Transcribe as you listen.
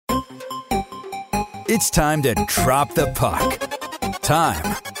It's time to drop the puck.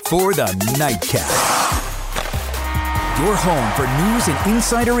 Time for the Nightcap. Your home for news and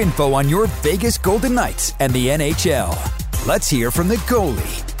insider info on your Vegas Golden Knights and the NHL. Let's hear from the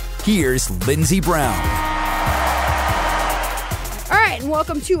goalie. Here's Lindsey Brown. All right, and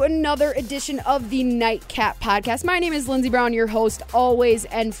welcome to another edition of the Nightcap Podcast. My name is Lindsey Brown, your host always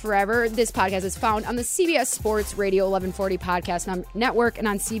and forever. This podcast is found on the CBS Sports Radio 1140 podcast network and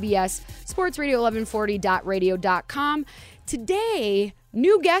on CBS Sports Radio 1140.radio.com. Today,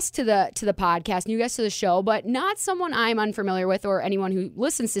 new guest to the podcast, new guest to the show, but not someone I'm unfamiliar with or anyone who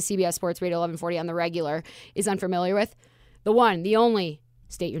listens to CBS Sports Radio 1140 on the regular is unfamiliar with. The one, the only,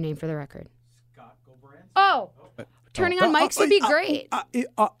 state your name for the record. Scott Gulbransen. Oh, turning on mics would be great.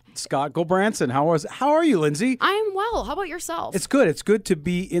 Scott Gulbransen. How are you, Lindsey? I am well. How about yourself? It's good. It's good to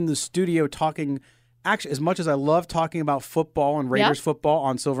be in the studio talking. Actually, as much as I love talking about football and Raiders football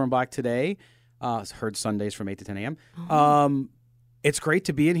on Silver and Black today, heard Sundays from 8 to 10 a.m. Oh. It's great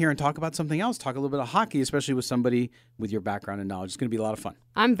to be in here and talk about something else, talk a little bit of hockey, especially with somebody with your background and knowledge. It's going to be a lot of fun.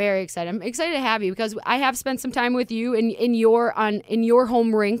 I'm very excited. I'm excited to have you because I have spent some time with you in your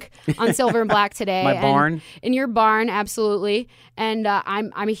home rink on Silver and Black today. My barn. In your barn, absolutely. And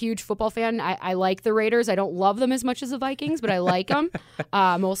I'm a huge football fan. I like the Raiders. I don't love them as much as the Vikings, but I like them.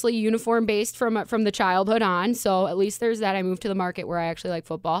 Mostly uniform-based from the childhood on, so at least there's that. I moved to the market where I actually like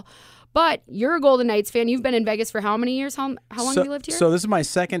football. But you're a Golden Knights fan. You've been in Vegas for how many years? How long have you lived here? So this is my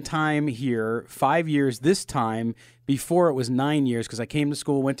second time here, 5 years this time. Before it was 9 years because I came to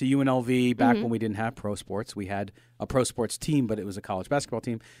school, went to UNLV back when we didn't have pro sports. We had a pro sports team, but it was a college basketball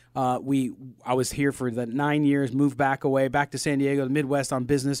team. I was here for the 9 years, moved back to San Diego, the Midwest on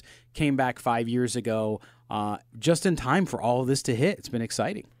business, came back 5 years ago, just in time for all of this to hit. It's been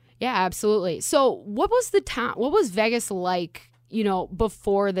exciting. Yeah, absolutely. So what was Vegas like,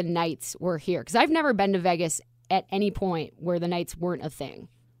 before the Knights were here? Because I've never been to Vegas at any point where the Knights weren't a thing.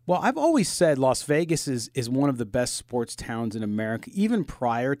 Well, I've always said Las Vegas is one of the best sports towns in America, even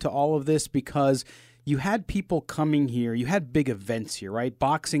prior to all of this, because you had people coming here. You had big events here, right?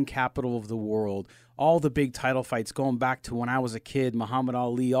 Boxing capital of the world, all the big title fights going back to when I was a kid, Muhammad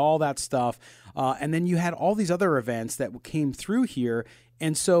Ali, all that stuff. And then you had all these other events that came through here.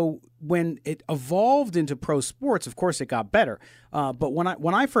 And so when it evolved into pro sports, of course, it got better. But when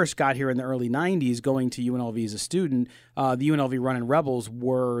I first got here in the early 90s, going to UNLV as a student, the UNLV Runnin' Rebels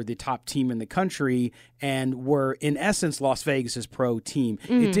were the top team in the country and were, in essence, Las Vegas's pro team.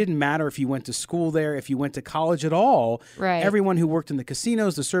 Mm-hmm. It didn't matter if you went to school there, if you went to college at all. Right. Everyone who worked in the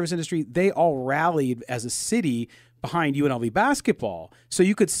casinos, the service industry, they all rallied as a city behind UNLV basketball. So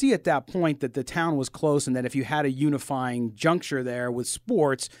you could see at that point that the town was close and that if you had a unifying juncture there with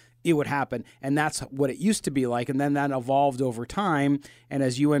sports, it would happen. And that's what it used to be like. And then that evolved over time. And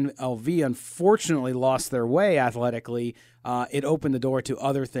as UNLV unfortunately lost their way athletically, it opened the door to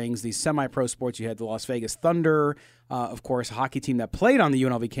other things. These semi-pro sports, you had the Las Vegas Thunder, of course, a hockey team that played on the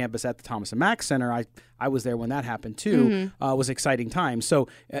UNLV campus at the Thomas & Mack Center. I was there when that happened too. It was exciting times. So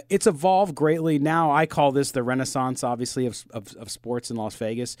it's evolved greatly. Now I call this the renaissance, obviously, of sports in Las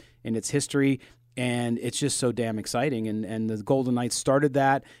Vegas in its history. And it's just so damn exciting. And the Golden Knights started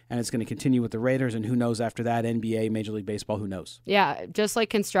that, and it's going to continue with the Raiders. And who knows after that, NBA, Major League Baseball, who knows? Yeah, just like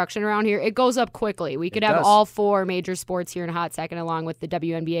construction around here, it goes up quickly. We could have all four major sports here in a hot second, along with the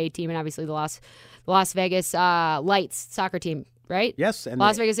WNBA team and obviously the Las Vegas Lights soccer team, right? Yes. And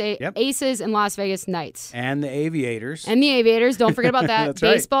Las Vegas Aces and Las Vegas Knights. And the Aviators. Don't forget about that. That's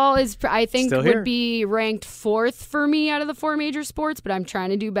Baseball right. is, I think, would be ranked fourth for me out of the four major sports, but I'm trying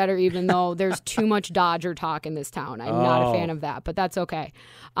to do better even though there's too much Dodger talk in this town. I'm not a fan of that, but that's okay.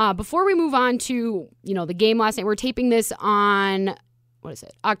 Before we move on to, the game last night, we're taping this on...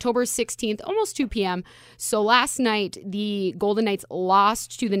 October 16th, almost 2 p.m. So last night, the Golden Knights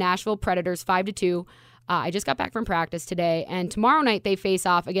lost to the Nashville Predators 5-2. I just got back from practice today, and tomorrow night they face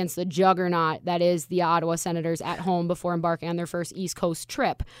off against the juggernaut that is the Ottawa Senators at home before embarking on their first East Coast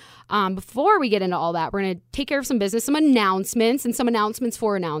trip. Before we get into all that, we're going to take care of some business, some announcements, and some announcements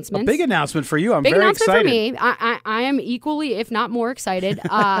for announcements. A big announcement for you. I'm very excited. Big announcement for me. I am equally, if not more excited.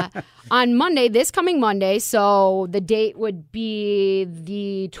 On Monday, this coming Monday, so the date would be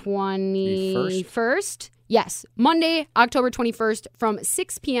the 21st. Yes, Monday, October 21st from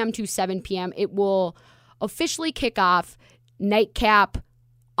 6 p.m. to 7 p.m. It will officially kick off Nightcap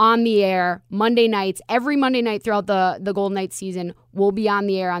on the air Monday nights. Every Monday night throughout the Golden Knights season will be on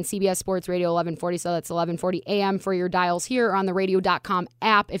the air on CBS Sports Radio 1140. So that's 1140 a.m. for your dials here or on the radio.com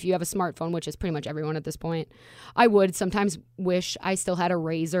app if you have a smartphone, which is pretty much everyone at this point. I would sometimes wish I still had a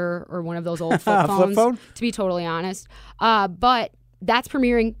Razor or one of those old flip phones, flip phone? To be totally honest. But that's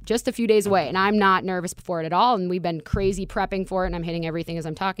premiering just a few days away, and I'm not nervous before it at all, and we've been crazy prepping for it, and I'm hitting everything as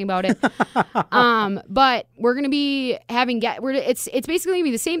I'm talking about it. But we're going to be having it's basically going to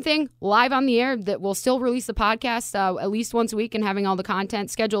be the same thing live on the air, that we'll still release the podcast at least once a week and having all the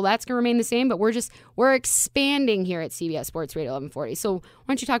content schedule. That's going to remain the same, but we're expanding here at CBS Sports Radio 1140. So why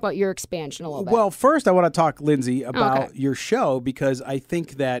don't you talk about your expansion a little bit? Well, first I want to talk, Lindsey, about your show, because I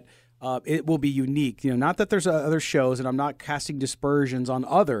think that it will be unique. Not that there's other shows, and I'm not casting dispersions on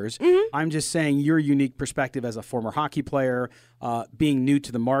others. Mm-hmm. I'm just saying your unique perspective as a former hockey player, being new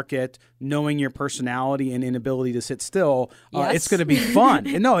to the market, knowing your personality and inability to sit still. Yes. It's going to be fun.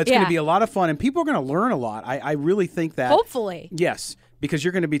 No, it's going to be a lot of fun, and people are going to learn a lot. I really think that. Hopefully. Yes, because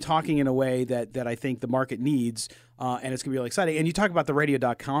you're going to be talking in a way that I think the market needs, and it's going to be really exciting. And you talk about the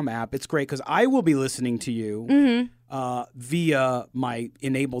radio.com app. It's great because I will be listening to you via my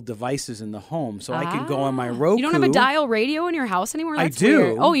enabled devices in the home. So I can go on my Roku. You don't have a dial radio in your house anymore? That's I do.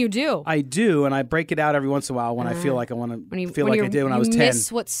 Weird. Oh, you do? I do, and I break it out every once in a while when I feel like I want to feel like I did when I was 10. You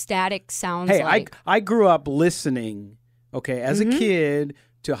miss what static sounds Hey, like. I grew up listening, as a kid,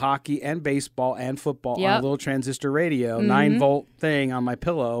 to hockey and baseball and football on a little transistor radio, 9-volt thing on my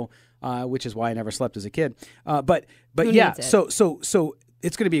pillow, which is why I never slept as a kid. But yeah, so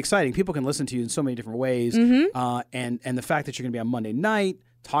it's going to be exciting. People can listen to you in so many different ways, and the fact that you're going to be on Monday night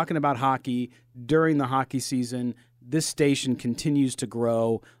talking about hockey during the hockey season. This station continues to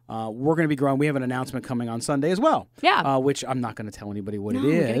grow. We're going to be growing. We have an announcement coming on Sunday as well. Yeah. Which I'm not going to tell anybody what it is.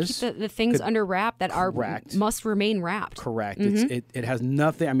 We're going to keep the things under wrap that must remain wrapped. Correct. It has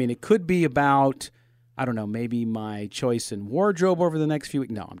nothing. I mean, it could be about, I don't know, maybe my choice in wardrobe over the next few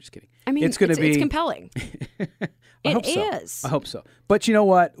weeks. No, I'm just kidding. I mean, it's compelling. I hope so. But you know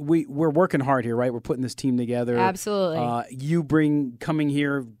what? We're working hard here, right? We're putting this team together. Absolutely. You bring coming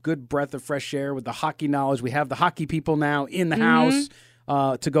here good breath of fresh air with the hockey knowledge. We have the hockey people now in the house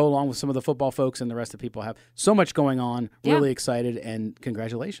to go along with some of the football folks, and the rest of the people have so much going on. Really excited, and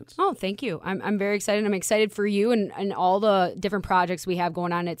congratulations. Oh, thank you. I'm very excited. I'm excited for you and all the different projects we have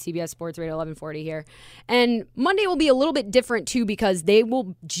going on at CBS Sports Radio 1140 here. And Monday will be a little bit different too, because the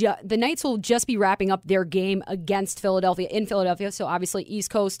Knights will just be wrapping up their game against Philadelphia in Philadelphia. So obviously East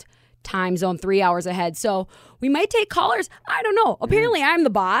Coast time zone, 3 hours ahead. So we might take callers. I don't know. Apparently I'm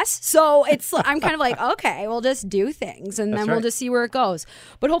the boss. So I'm kind of like, okay, we'll just do things, and then we'll just see where it goes.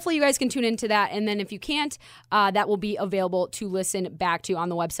 But hopefully you guys can tune into that. And then if you can't, that will be available to listen back to on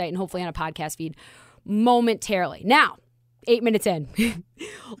the website and hopefully on a podcast feed momentarily. Now, 8 minutes in.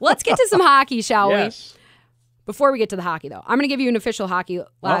 Let's get to some hockey, shall we? Before we get to the hockey, though, I'm going to give you an official hockey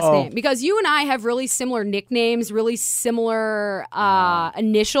last name, because you and I have really similar nicknames, really similar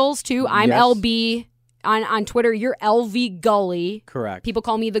initials, too. I'm LB on Twitter. You're LV Gully. Correct. People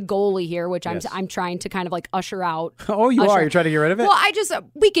call me the goalie here, which I'm trying to kind of like usher out. Oh, you are? You're trying to get rid of it? Well,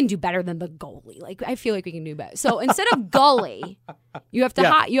 we can do better than the goalie. Like, I feel like we can do better. So instead of Gully, you have to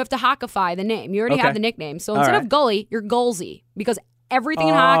hockify the name. You already have the nickname. So instead of Gully, you're Goalsy, because everything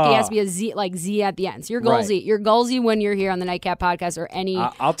in hockey has to be a Z, like Z at the end. So you're Goalsy. Right. You're Goalsy when you're here on the Nightcap Podcast or any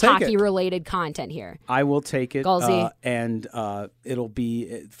hockey-related content here. I will take it. Goalsy. And it'll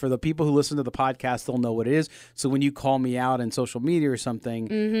be, for the people who listen to the podcast, they'll know what it is. So when you call me out in social media or something,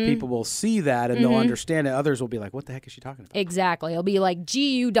 people will see that and they'll understand it. Others will be like, what the heck is she talking about? Exactly. It'll be like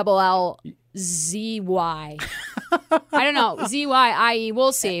GULLZY. I don't know. ZYIE.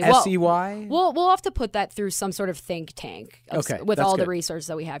 We'll see. SEY? We'll have to put that through some sort of think tank with all the resources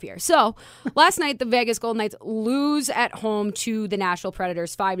that we have here. So last night, the Vegas Golden Knights lose at home to the Nashville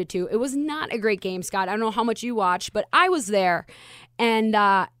Predators 5-2. It was not a great game, Scott. I don't know how much you watched, but I was there. And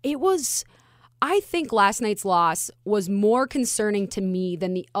it was... I think last night's loss was more concerning to me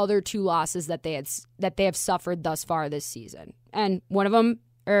than the other two losses that they have suffered thus far this season. And one of them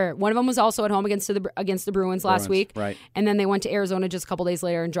was also at home against the Bruins last week. Right. And then they went to Arizona just a couple days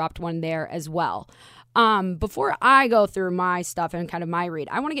later and dropped one there as well. Before I go through my stuff and kind of my read,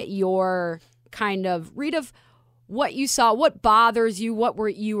 I want to get your kind of read of what you saw, what bothers you, what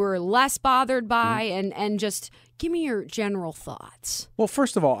you were less bothered by, and just give me your general thoughts. Well,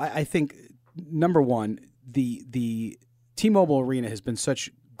 first of all, I think, number one, the T-Mobile Arena has been such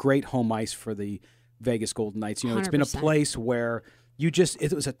great home ice for the Vegas Golden Knights. You know, 100%. It's been a place where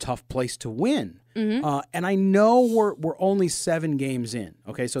it was a tough place to win. And I know we're only 7 games in.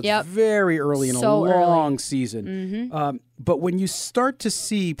 Okay, so it's very early in a long season. But when you start to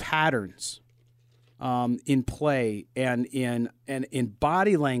see patterns in play and in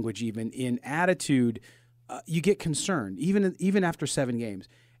body language, even in attitude, you get concerned, even after 7 games.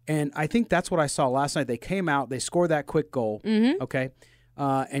 And I think that's what I saw last night. They came out, they scored that quick goal, okay?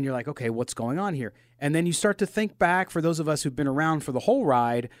 And you're like, okay, what's going on here? And then you start to think back, for those of us who've been around for the whole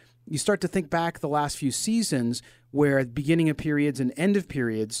ride, you start to think back the last few seasons where beginning of periods and end of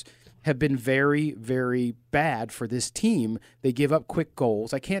periods have been very, very bad for this team. They give up quick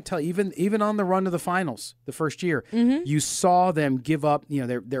goals. I can't tell, even on the run to the finals the first year, you saw them give up,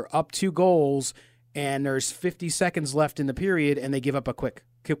 they're up 2 goals and there's 50 seconds left in the period and they give up a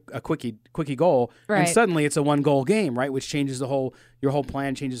quickie goal. Right. And suddenly it's a 1-goal game, right? Which changes your whole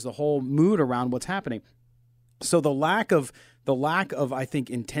plan, changes the whole mood around what's happening. So the lack of, I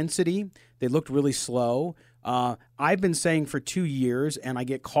think, intensity, they looked really slow. I've been saying for 2 years, and I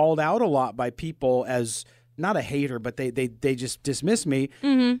get called out a lot by people as not a hater, but they just dismiss me.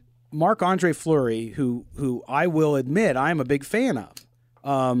 Marc-Andre Fleury, who I will admit I'm a big fan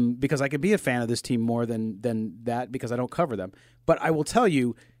of, because I could be a fan of this team more than that because I don't cover them. But I will tell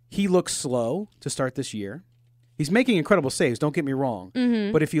you, he looks slow to start this year. He's making incredible saves, don't get me wrong.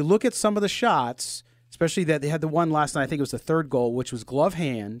 But if you look at some of the shots, especially that they had the one last night, I think it was the 3rd goal, which was glove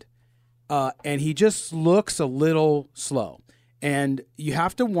hand, and he just looks a little slow. And you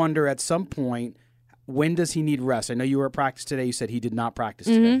have to wonder at some point, when does he need rest? I know you were at practice today. You said he did not practice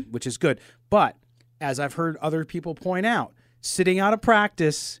today, which is good. But as I've heard other people point out, sitting out of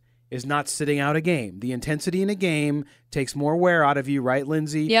practice is not sitting out a game. The intensity in a game takes more wear out of you, right,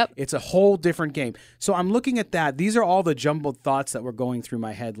 Lindsey? Yep. It's a whole different game. So I'm looking at that. These are all the jumbled thoughts that were going through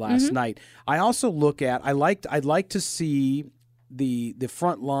my head last night. I also look at, I'd like to see the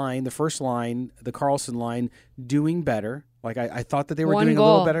front line, the first line, the Karlsson line, doing better. Like I thought that they were doing a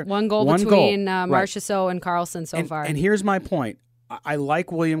little better. One goal between Marchessault and Karlsson so far. And here's my point. I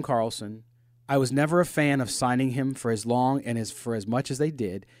like William Karlsson. I was never a fan of signing him for as long and for as much as they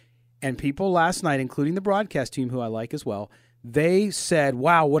did. And people last night, including the broadcast team, who I like as well, they said,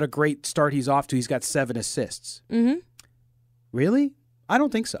 wow, what a great start he's off to. He's got 7 assists. Really? I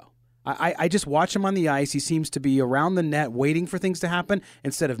don't think so. I just watch him on the ice. He seems to be around the net waiting for things to happen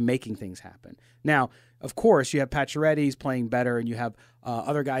instead of making things happen. Now, of course, you have Pacioretty's playing better, and you have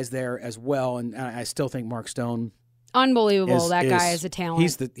other guys there as well. And I still think Mark Stone, unbelievable. That guy is a talent.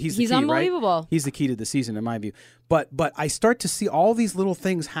 He's the key, unbelievable. Right? He's the key to the season, in my view. But I start to see all these little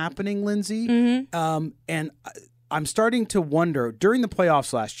things happening, Lindsey, and I'm starting to wonder. During the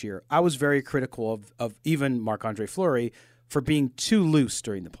playoffs last year, I was very critical of even Marc-Andre Fleury for being too loose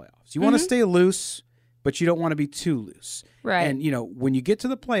during the playoffs. You want to stay loose, but you don't want to be too loose. Right. And, when you get to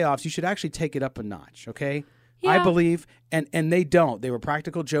the playoffs, you should actually take it up a notch, okay? Yeah. I believe, and they don't. They were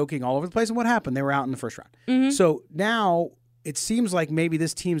practical joking all over the place, and what happened? They were out in the first round. So now it seems like maybe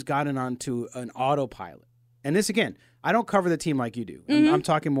this team's gotten onto an autopilot. And this, again, I don't cover the team like you do. I'm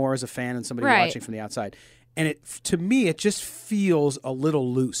talking more as a fan and somebody watching from the outside. And to me, it just feels a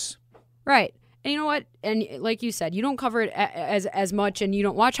little loose. Right. And you know what? And like you said, you don't cover it as much, and you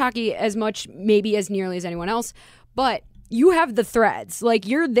don't watch hockey as much, maybe as nearly as anyone else. But you have the threads. Like,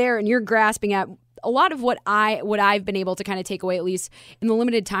 you're there and you're grasping at a lot of what I've been able to kind of take away, at least in the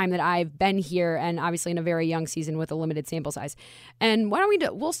limited time that I've been here, and obviously in a very young season with a limited sample size. And why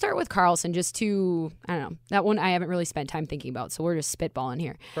don't we'll start with Karlsson, just to, I don't know, that one I haven't really spent time thinking about, so we're just spitballing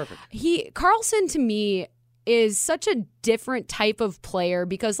here. Perfect. Karlsson, to me, is such a different type of player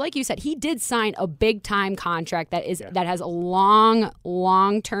because, like you said, he did sign a big time contract that has a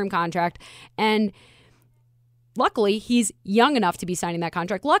long-term contract, and luckily he's young enough to be signing that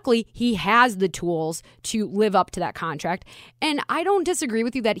contract. Luckily, he has the tools to live up to that contract, and I don't disagree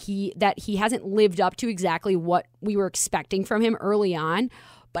with you that he hasn't lived up to exactly what we were expecting from him early on,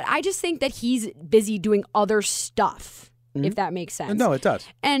 but I just think that he's busy doing other stuff. If that makes sense. No, it does.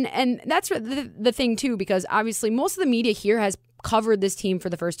 And that's the thing, too, because obviously most of the media here has covered this team for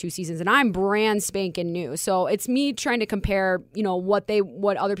the first 2 seasons, and I'm brand spanking new. So it's me trying to compare,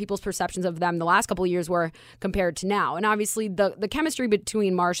 what other people's perceptions of them the last couple of years were compared to now. And obviously the chemistry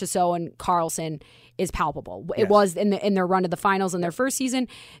between Marchessault and Karlsson is palpable. It was in their run to the finals in their first season.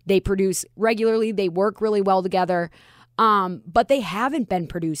 They produce regularly. They work really well together. But they haven't been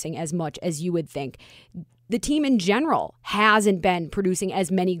producing as much as you would think. The team in general hasn't been producing as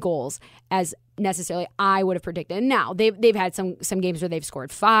many goals as necessarily I would have predicted. And now they've had some games where they've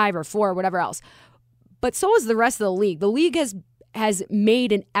scored 5 or 4 or whatever else. But so is the rest of the league. The league has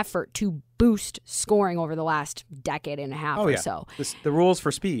made an effort to boost scoring over the last decade and a half or so. The rules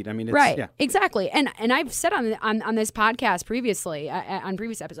for speed. I mean, it's, right, exactly. And I've said on this podcast previously, on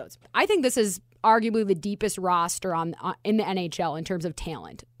previous episodes, I think this is arguably the deepest roster in the NHL in terms of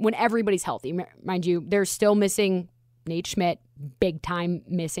talent when everybody's healthy. Mind you, they're still missing Nate Schmidt, big time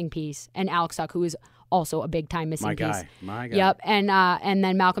missing piece, and Alex Tuch, who is also a big-time missing piece. My guy. Yep, and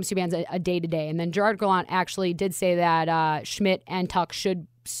then Malcolm Subban's a day-to-day. And then Gerard Gallant actually did say that Schmidt and Tuck should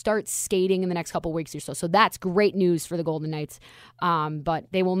start skating in the next couple weeks or so. So that's great news for the Golden Knights. But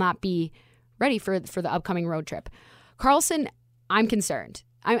they will not be ready for the upcoming road trip. Karlsson, I'm concerned.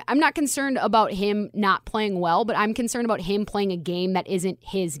 I'm not concerned about him not playing well, but I'm concerned about him playing a game that isn't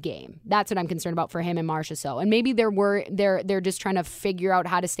his game. That's what I'm concerned about for him and Marchessault. And maybe they're just trying to figure out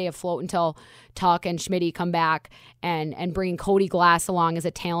how to stay afloat until Tuck and Schmitty come back and bringing Cody Glass along as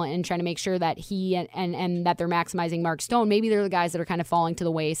a talent and trying to make sure that he and that they're maximizing Mark Stone. Maybe they're the guys that are kind of falling to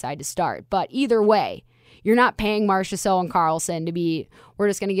the wayside to start. But either way, you're not paying Marchessault and Karlsson to be, we're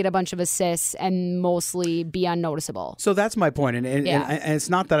just going to get a bunch of assists and mostly be unnoticeable. So that's my point. And it's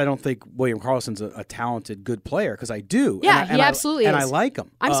not that I don't think William Karlsson's a talented, good player, because I do. Yeah, he absolutely is. And I like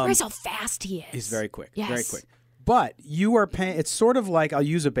him. I'm surprised how fast he is. He's very quick. Yes. Very quick. But you are paying, it's sort of like, I'll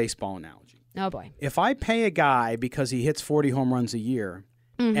use a baseball analogy. Oh, boy. If I pay a guy because he hits 40 home runs a year,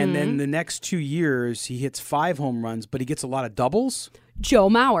 and then the next 2 years he hits 5 home runs, but he gets a lot of doubles. Joe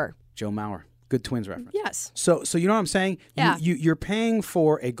Mauer. Good Twins reference. Yes. So you know what I'm saying? Yeah. You're paying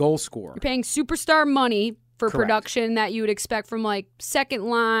for a goal scorer. You're paying superstar money for Correct. production that you would expect from like second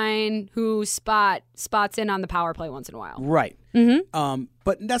line who spots in on the power play once in a while. Right.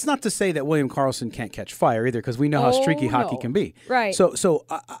 But that's not to say that William Karlsson can't catch fire either, because we know how streaky hockey can be. Right. So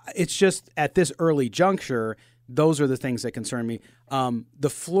it's just at this early juncture, those are the things that concern me. The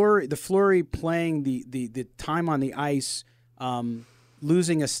Fleury playing the time on the ice,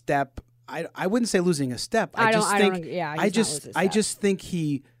 losing a step. I wouldn't say losing a step. I just think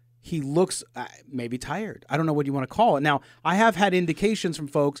he looks maybe tired. I don't know what you want to call it. Now, I have had indications from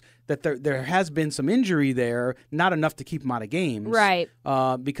folks that there has been some injury there, not enough to keep him out of games. Right.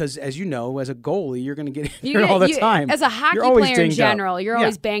 Because, as you know, as a goalie, you're going to get injured all the time. As a hockey player in general, you're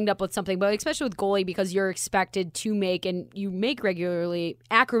always banged up with something, but especially with goalie, because you're expected to make, and you make regularly,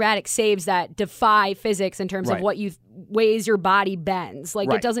 acrobatic saves that defy physics in terms of what ways your body bends.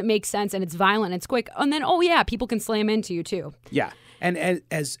 Like, it doesn't make sense, and it's violent, and it's quick. And then, people can slam into you, too. Yeah. And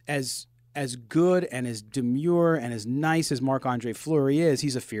as good and as demure and as nice as Marc-Andre Fleury is,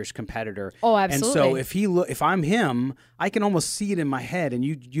 he's a fierce competitor. Oh, absolutely. And so if I'm him, I can almost see it in my head, and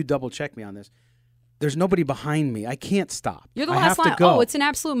you double check me on this. There's nobody behind me. I can't stop. You're the I last have line. To go. Oh, it's an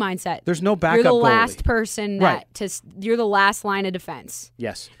absolute mindset. There's no backup goalie. You're the last person you're the last line of defense.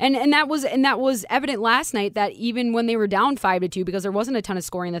 Yes. And that was evident last night, that even when they were down 5-2, because there wasn't a ton of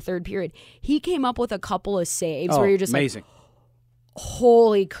scoring in the third period, he came up with a couple of saves where you're just amazing. Like,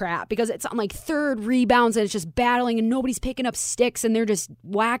 holy crap, because it's on like third rebounds and it's just battling and nobody's picking up sticks and they're just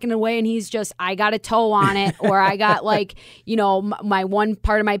whacking away, and he's just, I got a toe on it, or I got my one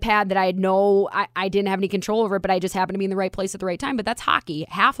part of my pad that I didn't have any control over it, but I just happened to be in the right place at the right time. But that's hockey.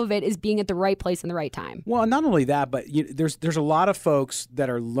 Half of it is being at the right place in the right time. Well, not only that, but there's a lot of folks that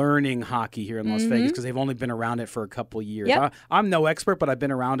are learning hockey here in Las Vegas because they've only been around it for a couple years. Yep. I'm no expert, but I've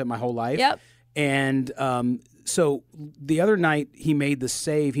been around it my whole life. Yep. And so the other night he made the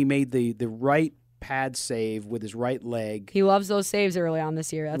save. He made the right pad save with his right leg. He loves those saves early on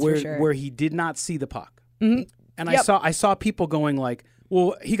this year, that's for sure. Where he did not see the puck. Mm-hmm. And I saw people going like,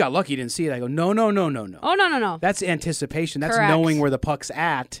 well, he got lucky, he didn't see it. I go, no. Oh, no. That's anticipation. That's Correct. knowing where the puck's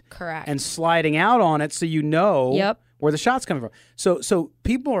at. Correct. And sliding out on it so you know where the shot's coming from. So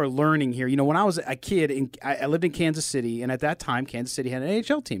people are learning here. When I was a kid, I lived in Kansas City, and at that time, Kansas City had an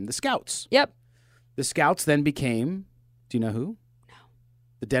NHL team, the Scouts. Yep. The Scouts then became, do you know who? No.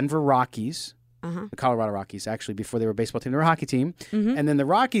 The Denver Rockies. The Colorado Rockies, actually, before they were a baseball team. They were a hockey team. Mm-hmm. And then the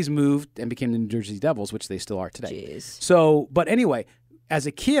Rockies moved and became the New Jersey Devils, which they still are today. Jeez. So, but anyway, as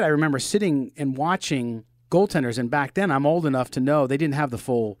a kid, I remember sitting and watching goaltenders, and back then I'm old enough to know they didn't have the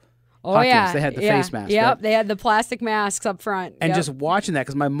full hockey mask. They had the face mask. Yep, right? They had the plastic masks up front. And just watching that,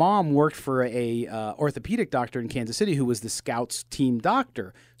 because my mom worked for a orthopedic doctor in Kansas City who was the Scouts team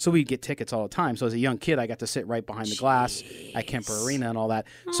doctor. So we'd get tickets all the time. So as a young kid, I got to sit right behind the glass at Kemper Arena and all that.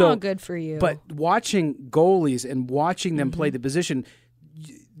 So good for you. But watching goalies and watching them play the position,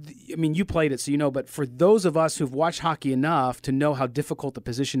 I mean, you played it, so you know, but for those of us who've watched hockey enough to know how difficult the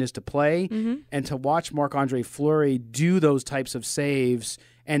position is to play, and to watch Marc-Andre Fleury do those types of saves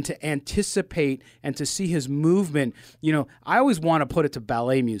and to anticipate and to see his movement, I always want to put it to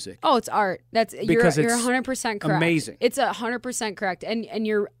ballet music. Oh, it's art. You're 100% correct. Amazing. It's 100% correct. And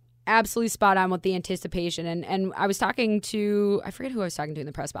you're absolutely spot on with the anticipation. And I was talking to, I forget who I was talking to in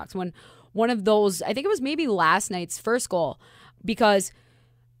the press box, when one of those, I think it was maybe last night's first goal, because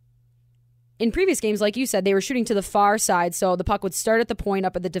in previous games, like you said, they were shooting to the far side, so the puck would start at the point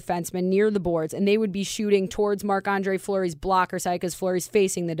up at the defenseman near the boards, and they would be shooting towards Marc-Andre Fleury's blocker side because Fleury's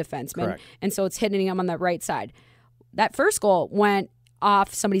facing the defenseman. Correct. And so it's hitting him on that right side. That first goal went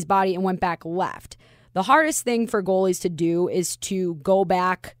off somebody's body and went back left. The hardest thing for goalies to do is to go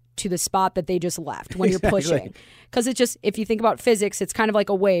back to the spot that they just left when you're pushing. Because it's just, if you think about physics, it's kind of like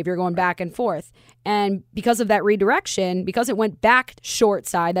a wave. You're going back and forth. And because of that redirection, because it went back short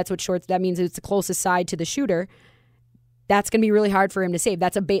side, that means it's the closest side to the shooter, that's going to be really hard for him to save.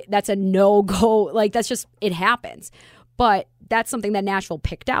 That's a no-go. Like, that's just, it happens. But that's something that Nashville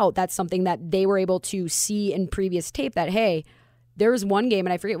picked out. That's something that they were able to see in previous tape that, hey, there was one game,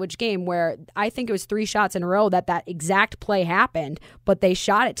 and I forget which game, where I think it was 3 shots in a row that exact play happened, but they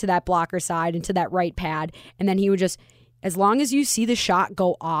shot it to that blocker side and to that right pad, and then he would just, as long as you see the shot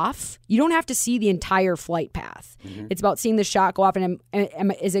go off, you don't have to see the entire flight path. Mm-hmm. It's about seeing the shot go off, and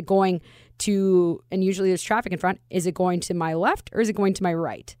is it going to, and usually there's traffic in front, is it going to my left or is it going to my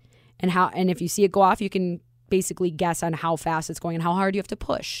right? And if you see it go off, you can basically guess on how fast it's going and how hard you have to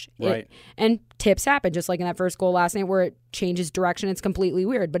push. Right. And tips happen, just like in that first goal last night where it changes direction. It's completely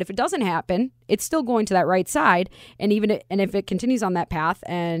weird. But if it doesn't happen, it's still going to that right side. And if it continues on that path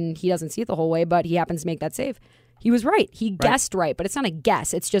and he doesn't see it the whole way, but he happens to make that save, he was right. He guessed right. But it's not a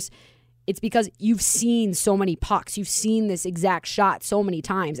guess. It's because you've seen so many pucks. You've seen this exact shot so many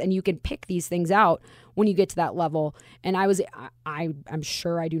times, and you can pick these things out when you get to that level. And I'm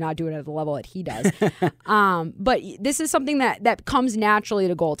sure I do not do it at the level that he does. But this is something that comes naturally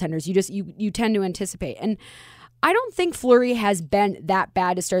to goaltenders. You tend to anticipate. And I don't think Fleury has been that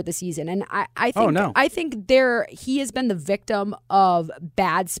bad to start the season. And I think I think he has been the victim of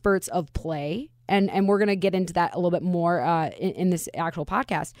bad spurts of play. And we're going to get into that a little bit more in this actual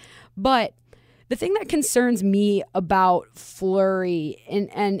podcast. But the thing that concerns me about Fleury,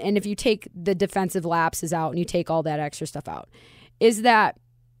 and if you take the defensive lapses out and you take all that extra stuff out, is that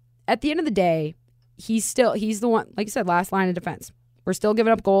at the end of the day, he's the one, like you said, last line of defense. We're still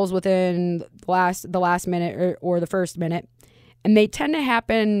giving up goals within the last minute or the first minute, and they tend to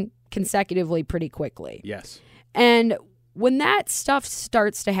happen consecutively pretty quickly. Yes. And when that stuff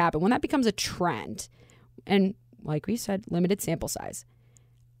starts to happen, when that becomes a trend, and like we said, limited sample size,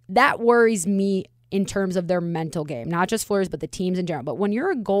 that worries me in terms of their mental game, not just Fleury's, but the teams in general. But when you're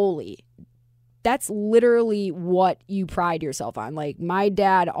a goalie, that's literally what you pride yourself on. Like my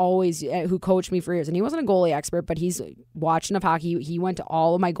dad always, who coached me for years, and he wasn't a goalie expert, but he's watched enough hockey. He went to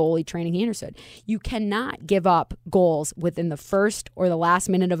all of my goalie training. He understood. You cannot give up goals within the first or the last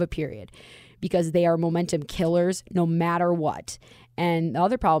minute of a period, because they are momentum killers no matter what. And the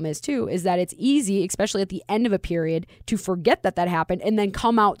other problem is that it's easy, especially at the end of a period, to forget that happened and then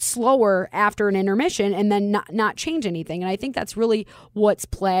come out slower after an intermission and then not change anything. And I think that's really what's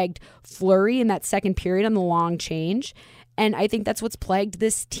plagued Fleury in that second period on the long change. And I think that's what's plagued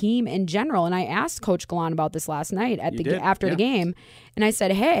this team in general. And I asked Coach Gallant about this last night after the game. And I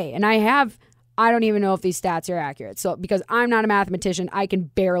said, hey, and I don't even know if these stats are accurate. So because I'm not a mathematician, I can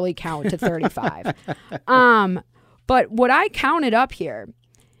barely count to 35. But what I counted up here,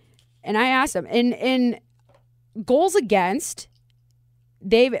 and I asked them, in goals against,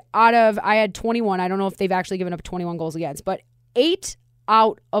 I had 21. I don't know if they've actually given up 21 goals against, but 8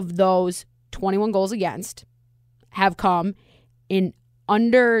 out of those 21 goals against have come in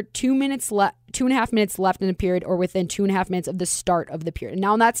under 2 minutes left, 2.5 minutes left in the period, or within 2.5 minutes of the start of the period.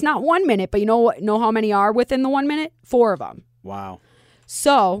 Now that's not 1 minute, but you know how many are within the 1 minute? 4 of them. Wow.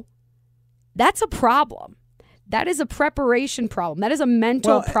 So that's a problem. That is a preparation problem. That is a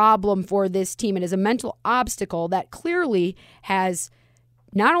mental problem for this team. It is a mental obstacle that clearly has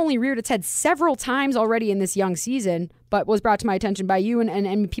not only reared its head several times already in this young season, but was brought to my attention by you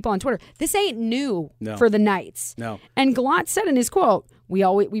and people on Twitter. This ain't new for the Knights. No. And Gallant said in his quote,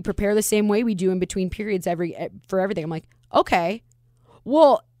 we prepare the same way we do in between periods for everything. I'm like, okay,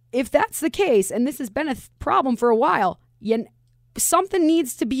 well, if that's the case, and this has been a problem for a while, something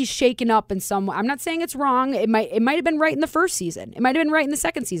needs to be shaken up in some way. I'm not saying it's wrong. It might have been right in the first season. It might have been right in the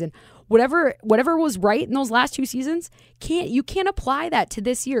second season. Whatever was right in those last 2 seasons, you can't apply that to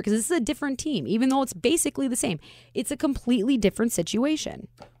this year, because this is a different team. Even though it's basically the same, it's a completely different situation.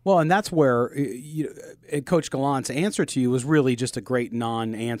 Well, and that's where Coach Gallant's answer to you was really just a great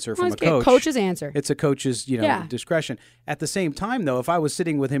non-answer from a coach. Coach's answer. It's a coach's discretion. At the same time, though, if I was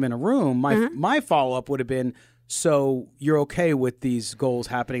sitting with him in a room, my follow-up would have been, so you're okay with these goals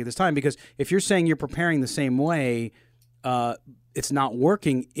happening at this time? Because if you're saying you're preparing the same way, it's not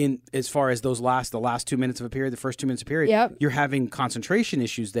working in as far as the last 2 minutes of a period, the first 2 minutes of a period. Yep. You're having concentration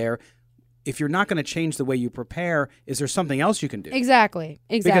issues there. if you're not going to change the way you prepare, is there something else you can do? Exactly.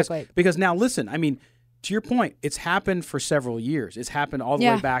 Because now, listen, I mean, to your point, it's happened for several years. It's happened all the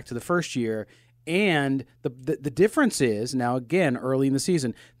way back to the first year. And the difference is, now again, early in the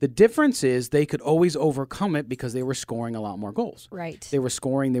season, the difference is they could always overcome it because they were scoring a lot more goals. Right. They were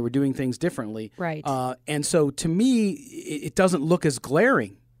scoring, they were doing things differently. Right. And so to me, it doesn't look as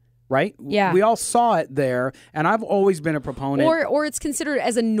glaring. Right? Yeah. We all saw it there, and I've always been a proponent. Or it's considered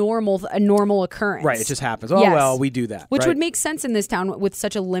as a normal occurrence. Right, it just happens. Well, we do that. Which right? would make sense in this town with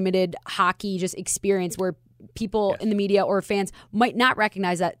such a limited hockey just experience where people in the media or fans might not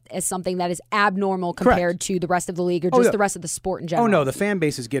recognize that as something that is abnormal compared to the rest of the league or just the rest of the sport in general. Oh, no, the fan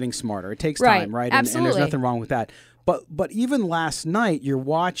base is getting smarter. It takes time, right? And there's nothing wrong with that. But even last night, you're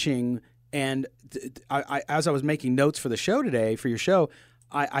watching, and as I was making notes for the show today, for your show,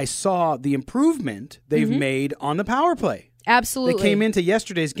 I saw the improvement they've made on the power play. Absolutely. They came into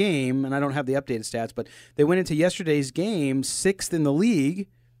yesterday's game, and I don't have the updated stats, but they went into yesterday's game 6th in the league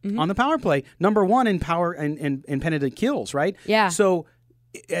on the power play, number 1 in power and penalty kills, right? Yeah. So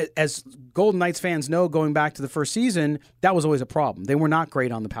as Golden Knights fans know, going back to the first season, that was always a problem. They were not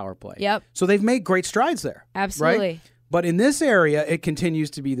great on the power play. Yep. So they've made great strides there. Absolutely. Right? But in this area, it continues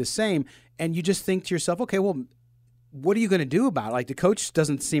to be the same, and you just think to yourself, okay, well, what are you going to do about it? Like, the coach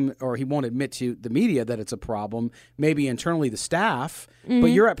doesn't seem, or he won't admit to the media that it's a problem, maybe internally the staff, but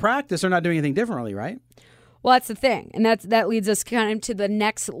you're at practice, they're not doing anything differently, right? Well, that's the thing. And that leads us kind of to the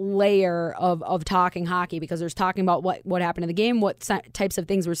next layer of talking hockey, because there's talking about what happened in the game, what types of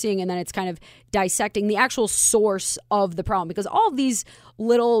things we're seeing, and then it's kind of dissecting the actual source of the problem. Because all of these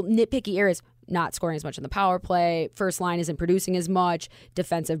little nitpicky areas, not scoring as much in the power play, first line isn't producing as much,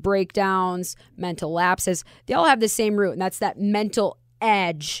 defensive breakdowns, mental lapses, they all have the same root, and that's that mental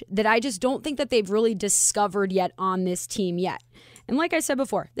edge that I just don't think that they've really discovered yet on this team yet. And like I said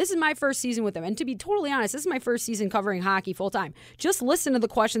before, this is my first season with them. And to be totally honest, this is my first season covering hockey full time. Just listen to the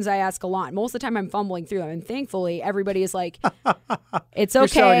questions I ask a lot. Most of the time I'm fumbling through them. And thankfully, everybody is like, it's okay. You're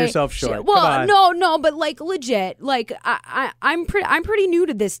selling yourself short. Well, no, but like legit, like I'm pretty new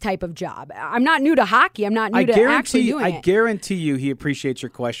to this type of job. I'm not new to hockey. I'm not new to actually doing it. I guarantee you he appreciates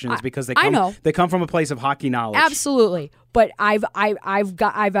your questions because they come from a place of hockey knowledge. Absolutely. But I've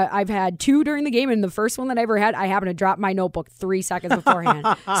had 2 during the game, and the first one that I ever had, I happened to drop my notebook 3 seconds beforehand.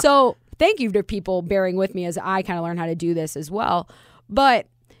 So thank you to people bearing with me as I kind of learn how to do this as well. But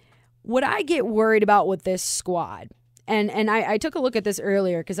what I get worried about with this squad, and I took a look at this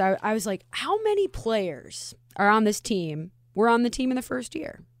earlier because I was like, how many players are on this team were on the team in the first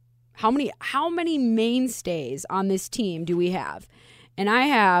year? How many mainstays on this team do we have? And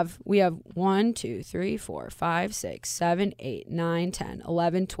we have 1, 2, 3, 4, 5, 6, 7, 8, 9, 10,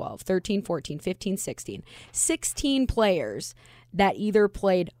 11, 12, 13, 14, 15, 16. 16 players that either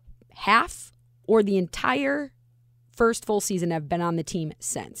played half or the entire first full season have been on the team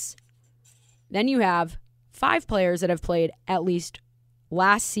since. Then you have 5 players that have played at least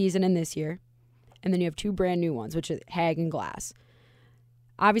last season and this year. And then you have 2 brand new ones, which is Hag and Glass.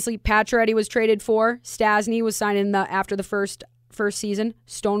 Obviously, Pacioretty was traded for. Stasny was signed after the first season.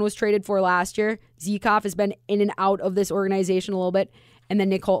 Stone was traded for last year. Zykov has been in and out of this organization a little bit. And then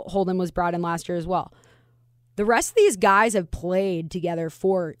Nick Holden was brought in last year as well. The rest of these guys have played together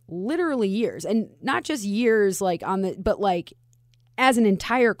for literally years. And not just years but as an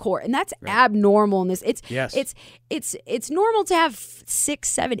entire core. And that's abnormal in this. It's normal to have 6,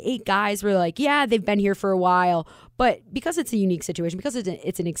 7, 8 guys where they've been here for a while. But because it's a unique situation, because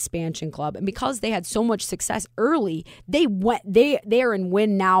it's an expansion club, and because they had so much success early, they are in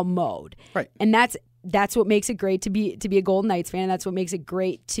win now mode. Right. And that's what makes it great to be a Golden Knights fan. And that's what makes it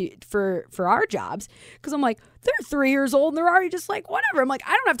great for our jobs. Because I'm like, they're 3 years old and they're already just like, whatever. I'm like,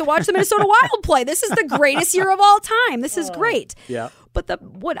 I don't have to watch the Minnesota Wild play. This is the greatest year of all time. This is great. Yeah. But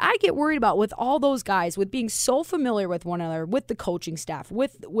what I get worried about with all those guys, with being so familiar with one another, with the coaching staff,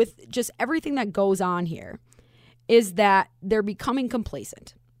 with just everything that goes on here, is that they're becoming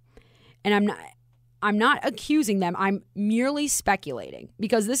complacent. And I'm not accusing them. I'm merely speculating,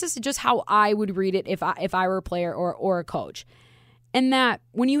 because this is just how I would read it if I were a player or a coach. And that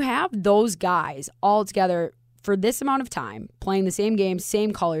when you have those guys all together for this amount of time, playing the same game,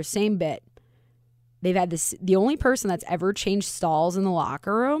 same colors, same bit, they've had this. The only person that's ever changed stalls in the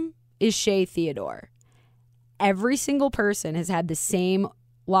locker room is Shea Theodore. Every single person has had the same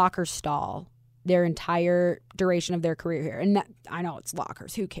locker stall their entire duration of their career here. And I know it's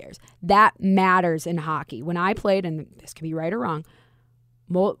lockers. Who cares? That matters in hockey. When I played, and this can be right or wrong,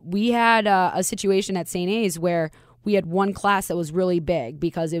 we had a situation at St. A's where we had one class that was really big,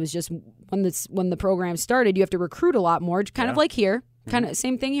 because it was just when the program started, you have to recruit a lot more, kind of like here. Kind of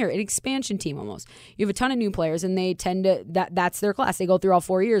same thing here, an expansion team almost. You have a ton of new players, and they tend to, that's their class. They go through all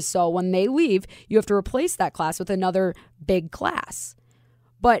 4 years. So when they leave, you have to replace that class with another big class.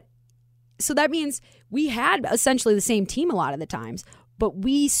 But so that means we had essentially the same team a lot of the times, but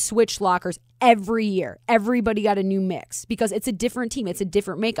we switched lockers every year. Everybody got a new mix because it's a different team. It's a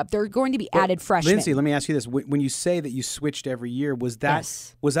different makeup. There are going to be added freshmen. Lindsey, let me ask you this. When you say that you switched every year, was that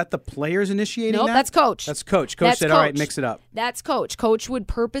the players initiating that? No, that's coach. That's coach. Coach said, all right, mix it up. That's coach. Coach would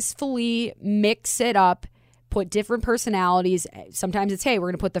purposefully mix it up, put different personalities. Sometimes it's, hey, we're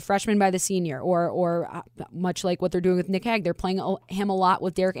going to put the freshman by the senior, or much like what they're doing with Nick Hag, they're playing him a lot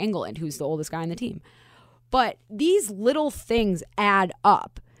with Derek Engelland, who's the oldest guy on the team. But these little things add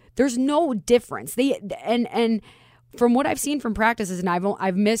up. There's no difference. And from what I've seen from practices, and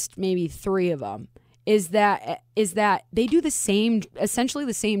I've missed maybe 3 of them, is that they do essentially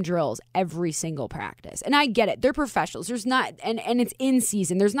the same drills every single practice. And I get it. They're professionals. There's not, and it's in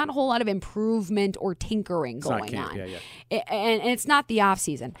season. There's not a whole lot of improvement or tinkering going on. And it's not the off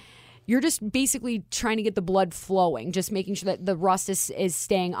season. You're just basically trying to get the blood flowing, just making sure that the rust is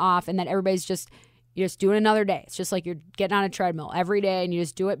staying off, and that everybody's you're just doing another day. It's just like you're getting on a treadmill every day, and you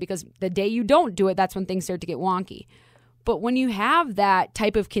just do it, because the day you don't do it, that's when things start to get wonky. But when you have that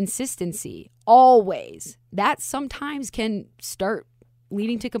type of consistency always, that sometimes can start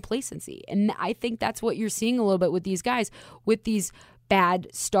leading to complacency. And I think that's what you're seeing a little bit with these guys, with these bad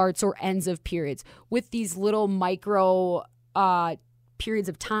starts or ends of periods, with these little micro periods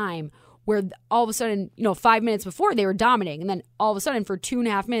of time where all of a sudden, 5 minutes before they were dominating, and then all of a sudden for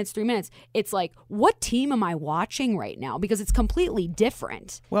 2.5 minutes, 3 minutes, it's like, what team am I watching right now? Because it's completely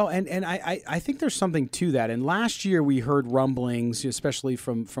different. Well, and I think there's something to that. And last year we heard rumblings, especially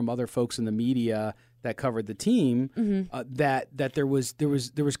from other folks in the media that covered the team, that there was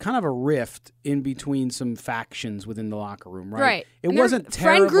kind of a rift in between some factions within the locker room, right? Right. It wasn't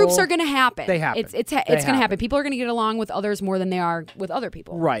terrible. Friend groups are going to happen. They happen. It's going to happen. People are going to get along with others more than they are with other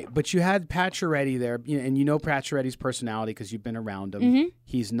people. Right. But you had Pacioretty there, and you know Pacioretty's personality because you've been around him.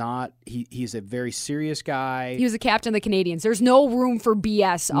 He's not. He's a very serious guy. He was the captain of the Canadiens. There's no room for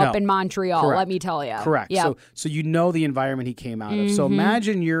BS up in Montreal. Correct. Let me tell you. Correct. Yep. So you know the environment he came out of. So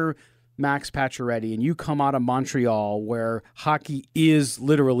imagine you're Max Pacioretty, and you come out of Montreal where hockey is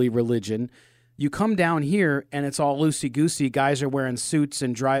literally religion. You come down here and it's all loosey-goosey. Guys are wearing suits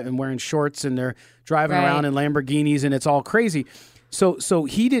and wearing shorts, and they're driving around in Lamborghinis, and it's all crazy. So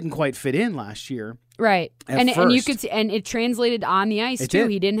he didn't quite fit in last year. Right. And you could see, and it translated on the ice too.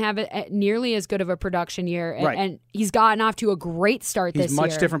 Did. He didn't have nearly as good of a production year, and he's gotten off to a great start this year. He's a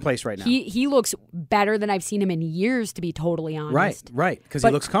much different place right now. He looks better than I've seen him in years, to be totally honest. Right, because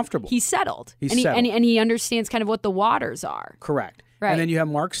he looks comfortable. He's settled. He's settled. And he understands kind of what the waters are. Correct. Right. And then you have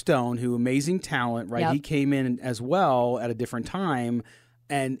Mark Stone, who amazing talent, right? Yep. He came in as well at a different time.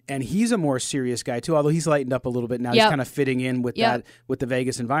 And he's a more serious guy too, although he's lightened up a little bit now. He's kind of fitting in with with the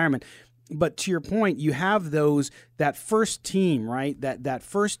Vegas environment. But to your point, you have that first team, right? That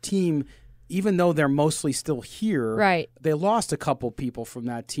first team, even though they're mostly still here, right? They lost a couple people from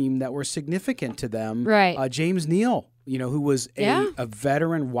that team that were significant to them. Right. James Neal, who was a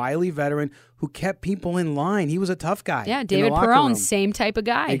veteran, wily veteran who kept people in line. He was a tough guy. Yeah, David Perron, same type of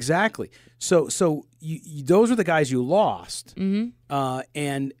guy. Exactly. So those are the guys you lost. And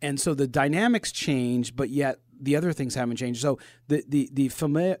so the dynamics change, but yet the other things haven't changed. So the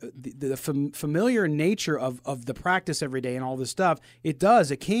familiar nature of the practice every day and all this stuff, it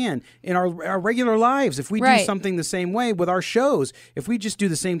can in our regular lives. If we do something the same way with our shows, if we just do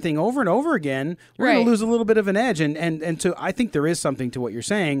the same thing over and over again, we're going to lose a little bit of an edge. And so I think there is something to what you're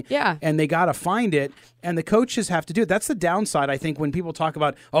saying. Yeah. And they got to find it, and the coaches have to do it. That's the downside, I think, when people talk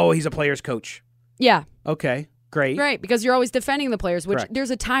about, oh, he's a player's coach. Yeah. Okay, great. Right, because you're always defending the players, which there's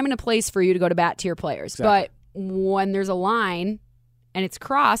a time and a place for you to go to bat to your players. Exactly. But when there's a line and it's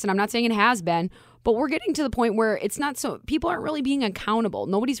crossed, and I'm not saying it has been, but we're getting to the point where it's not so, people aren't really being accountable.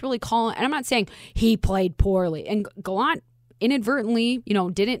 Nobody's really calling, and I'm not saying he played poorly. And Gallant inadvertently,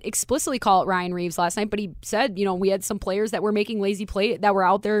 didn't explicitly call it Ryan Reeves last night, but he said, we had some players that were making lazy play, that were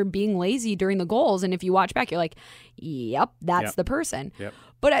out there being lazy during the goals. And if you watch back, you're like, yep, that's the person. Yep.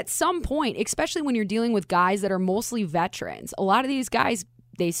 But at some point, especially when you're dealing with guys that are mostly veterans, a lot of these guys,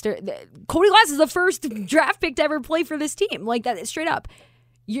 Cody Glass is the first draft pick to ever play for this team. Like that, straight up.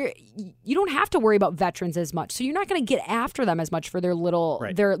 You don't have to worry about veterans as much, so you're not going to get after them as much for their little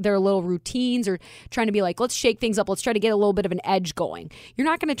their little routines, or trying to be like, let's shake things up, let's try to get a little bit of an edge going. You're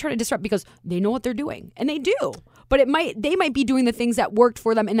not going to try to disrupt, because they know what they're doing, and they do. But they might be doing the things that worked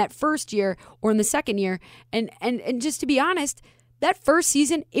for them in that first year or in the second year, and just to be honest, that first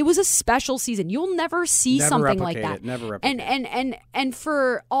season, it was a special season. You'll never see something like that. Never replicate it. And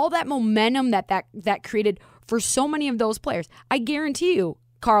for all that momentum that created for so many of those players, I guarantee you,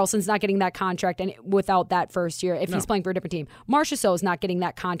 Carlson's not getting that contract and without that first year if he's playing for a different team. Marchessault's not getting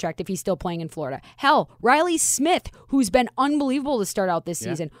that contract if he's still playing in Florida. Hell, Riley Smith, who's been unbelievable to start out this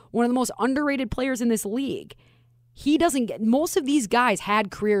season, one of the most underrated players in this league. He doesn't get, most of these guys had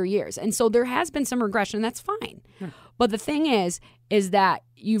career years. And so there has been some regression, and that's fine. Yeah. But the thing is that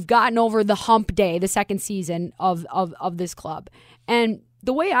you've gotten over the hump day, the second season of this club. And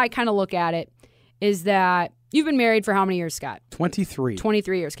the way I kind of look at it is that you've been married for how many years, Scott? 23.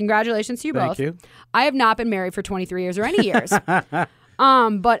 23 years. Congratulations to you both. Thank you. I have not been married for 23 years or any years.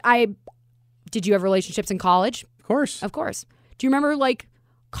 But did you have relationships in college? Of course. Of course. Do you remember like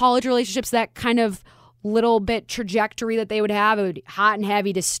college relationships, that kind of little bit trajectory that they would have? It would be hot and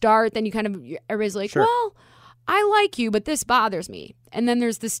heavy to start. Then everybody's like, sure. Well, I like you, but this bothers me. And then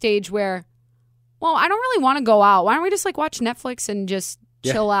there's the stage where, well, I don't really want to go out. Why don't we just like watch Netflix and just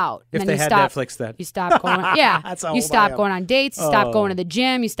chill out? If and they then had Netflix, then you stop going. Yeah, that's a you stop going on dates. You stop going to the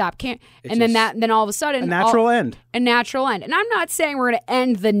gym. You stop then all of a sudden a natural end. A natural end. And I'm not saying we're going to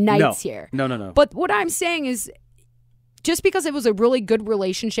end the nights here. No. But But what I'm saying is, just because it was a really good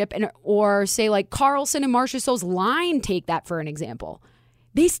relationship, or say like Carlson and Marchessault's line, take that for an example.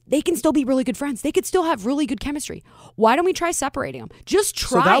 They can still be really good friends. They could still have really good chemistry. Why don't we try separating them? Just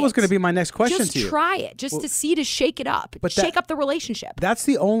try it. So that was going to be my next question to you. Just try it, to shake it up, shake up the relationship. That's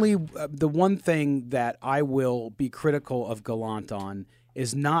the one thing that I will be critical of Gallant on,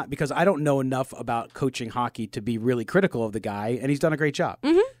 is not because I don't know enough about coaching hockey to be really critical of the guy, and he's done a great job.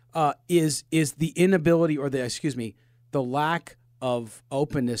 Mm-hmm. Is the inability or the lack of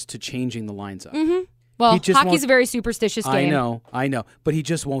openness to changing the lines up. Mm-hmm. Well, hockey's a very superstitious game. I know, but he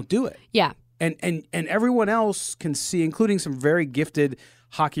just won't do it. Yeah. And everyone else can see, including some very gifted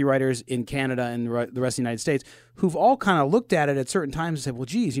hockey writers in Canada and the rest of the United States, who've all kind of looked at it at certain times and said, well,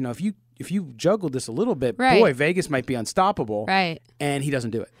 geez, if you juggled this a little bit, boy, Vegas might be unstoppable. Right. And he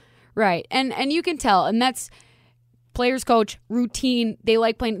doesn't do it. Right. And you can tell, and that's players coach, routine. They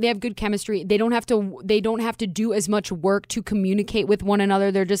like playing. They have good chemistry. They don't have to do as much work to communicate with one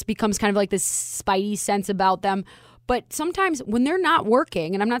another. There just becomes kind of like this spidey sense about them. But sometimes when they're not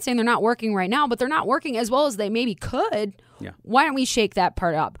working, and I'm not saying they're not working right now, but they're not working as well as they maybe could. Yeah. Why don't we shake that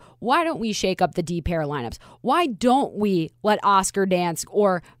part up? Why don't we shake up the D pair lineups? Why don't we let Oscar Dansk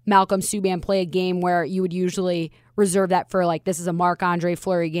or Malcolm Subban play a game where you would usually reserve that for, like, this is a Marc-Andre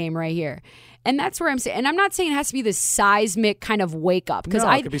Fleury game right here? And that's where I'm saying, and I'm not saying it has to be this seismic kind of wake up. No,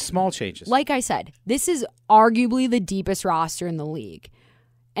 it could be small changes. Like I said, this is arguably the deepest roster in the league.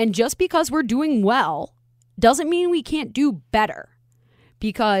 And just because we're doing well doesn't mean we can't do better.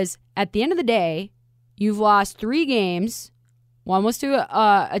 Because at the end of the day, you've lost 3 games. One was to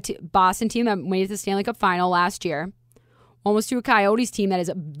a Boston team that made it to the Stanley Cup final last year. One was to a Coyotes team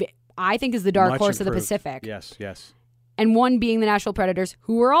that I think is the dark horse of the Pacific. Yes. And one being the Nashville Predators,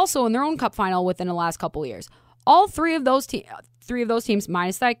 who were also in their own cup final within the last couple of years. All three of those teams,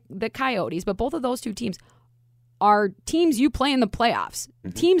 minus the Coyotes, but both of those 2 teams are teams you play in the playoffs. Mm-hmm.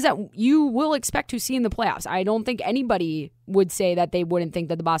 Teams that you will expect to see in the playoffs. I don't think anybody would say that they wouldn't think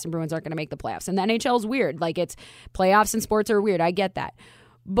that the Boston Bruins aren't going to make the playoffs. And the NHL is weird. Like, it's playoffs and sports are weird. I get that.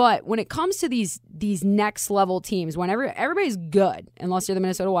 But when it comes to these next level teams, whenever everybody's good, unless you're the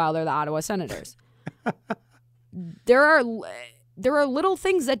Minnesota Wild or the Ottawa Senators, there are little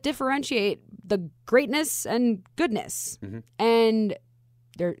things that differentiate the greatness and goodness. Mm-hmm. And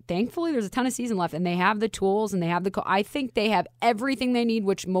thankfully there's a ton of season left, and they have the tools and they have I think they have everything they need,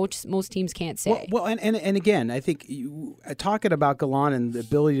 which most teams can't say. Well, and again, I think talking about Gallant and the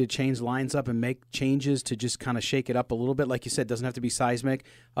ability to change lines up and make changes to just kind of shake it up a little bit, like you said, doesn't have to be seismic.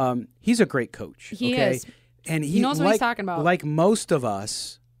 He's a great coach. He is. And he knows what he's talking about. Like most of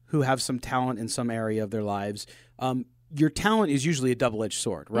us who have some talent in some area of their lives, your talent is usually a double-edged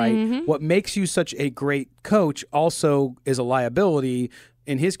sword, right? Mm-hmm. What makes you such a great coach also is a liability.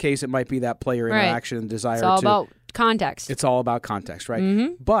 In his case, it might be that player interaction and desire to... It's all about context. It's all about context, right?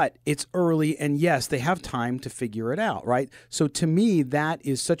 Mm-hmm. But it's early, and yes, they have time to figure it out, right? So to me, that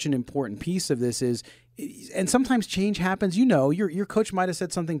is such an important piece of this and sometimes change happens. Your coach might have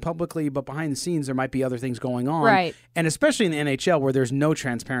said something publicly, but behind the scenes, there might be other things going on. Right. And especially in the NHL, where there's no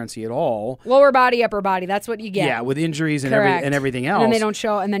transparency at all. Lower body, upper body, that's what you get. Yeah, with injuries and everything else. And then they don't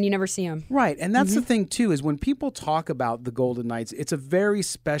show, and then you never see them. Right. And that's the thing, too, is when people talk about the Golden Knights, it's a very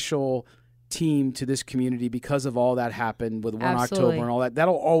special team to this community because of all that happened with 1 October and all that.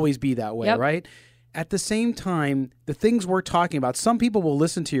 That'll always be that way, right? At the same time, the things we're talking about, some people will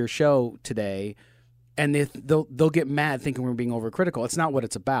listen to your show today and they'll get mad thinking we're being overcritical. It's not what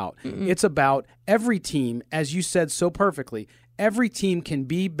it's about. It's about every team, as you said so perfectly, every team can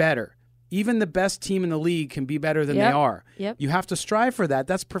be better. Even the best team in the league can be better than they are. You have to strive for that.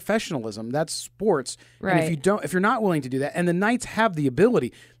 That's professionalism. That's sports. Right. And if you're not willing to do that, and the Knights have the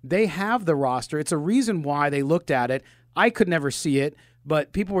ability, they have the roster. It's a reason why they looked at it. I could never see it,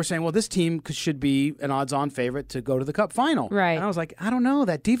 but people were saying, well, this team should be an odds-on favorite to go to the Cup final. Right. And I was like, I don't know.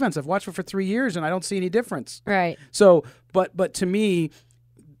 That defense, I've watched it for 3 years, and I don't see any difference. Right. So, but to me,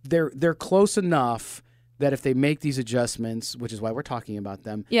 they're close enough that if they make these adjustments, which is why we're talking about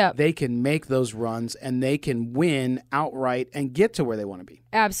them, they can make those runs and they can win outright and get to where they want to be.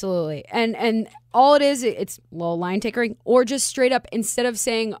 Absolutely. And all it is, it's low line tickering, or just straight up, instead of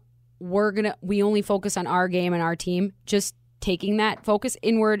saying we only focus on our game and our team, just taking that focus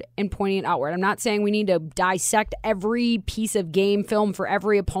inward and pointing it outward. I'm not saying we need to dissect every piece of game film for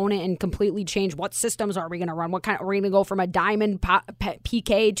every opponent and completely change what systems are we going to run. What kind? Are we going to go from a diamond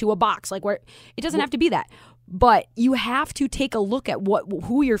PK to a box? Like, where it doesn't have to be that. But you have to take a look at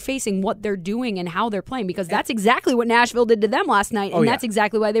who you're facing, what they're doing, and how they're playing, because that's exactly what Nashville did to them last night, and that's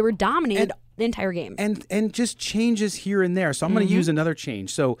exactly why they were dominated the entire game. And just changes here and there. So I'm going to use another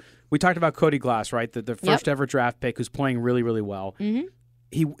change. So we talked about Cody Glass, right? The first ever draft pick who's playing really, really well.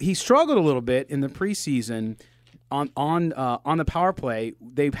 He struggled a little bit in the preseason on the power play.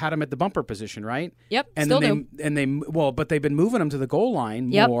 They've had him at the bumper position, right? Yep. And still then but they've been moving him to the goal line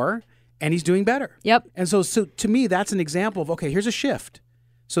more. And he's doing better. Yep. And so to me, that's an example of, okay, here's a shift.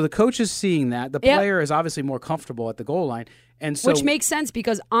 So the coach is seeing that. The player is obviously more comfortable at the goal line. And so, which makes sense,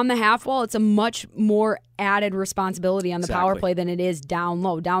 because on the half wall, it's a much more added responsibility on the power play than it is down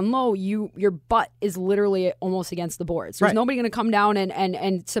low. Down low, your butt is literally almost against the boards. There's nobody going to come down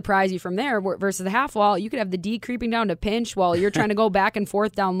and surprise you from there. Versus the half wall, you could have the D creeping down to pinch while you're trying to go back and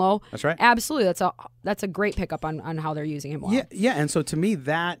forth down low. That's right. Absolutely. That's a great pickup on how they're using him well. Yeah. And so to me,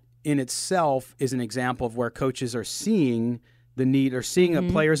 that in itself is an example of where coaches are seeing the need or seeing a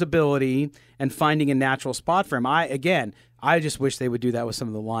player's ability and finding a natural spot for him. I just wish they would do that with some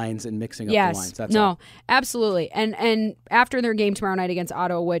of the lines and mixing up the lines. That's all. Absolutely. And after their game tomorrow night against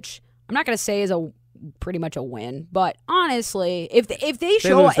Ottawa, which I'm not going to say is pretty much a win, but honestly, if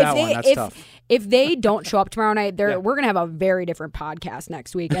they don't show up tomorrow night, we're going to have a very different podcast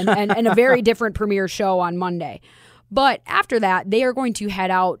next week and a very different premiere show on Monday. But after that, they are going to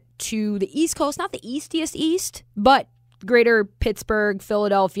head out to the East Coast, not the eastiest East, but greater Pittsburgh,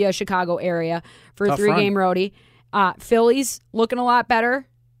 Philadelphia, Chicago area for a 3-game roadie. Philly's looking a lot better.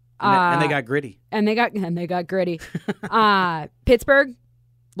 And they got gritty. And they got gritty. Pittsburgh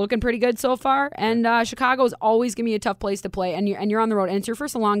looking pretty good so far. And Chicago is always going to be a tough place to play. And you're on the road. And it's your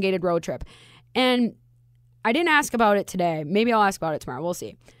first elongated road trip. And I didn't ask about it today. Maybe I'll ask about it tomorrow. We'll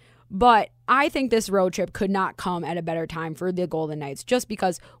see. But I think this road trip could not come at a better time for the Golden Knights, just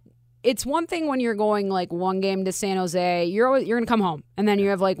because it's one thing when you're going like one game to San Jose, you're going to come home, and then you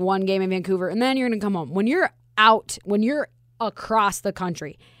have like one game in Vancouver, and then you're going to come home. When you're out, when you're across the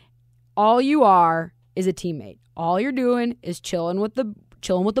country, all you are is a teammate. All you're doing is chilling with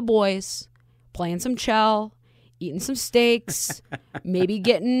the boys, playing some chell, eating some steaks, maybe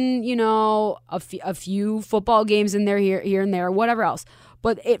getting, a few football games in there here and there, whatever else.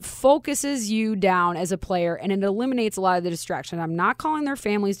 But it focuses you down as a player, and it eliminates a lot of the distraction. I'm not calling their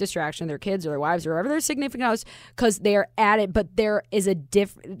families distraction, their kids or their wives or whoever their significant others, because they're at it. But there is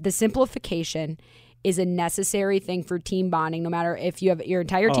the simplification is a necessary thing for team bonding, no matter if you have your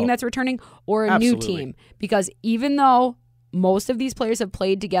entire team that's returning or a new team. Because even though most of these players have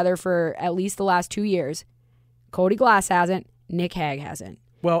played together for at least the last 2 years, Cody Glass hasn't, Nick Hag hasn't.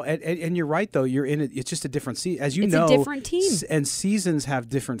 Well, and you're right, though. You're in it. It's just a different season. As you know, it's a different team. And seasons have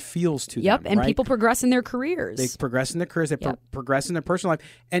different feels to them. Yep, and right? people progress in their careers. They progress in their careers. They progress in their personal life.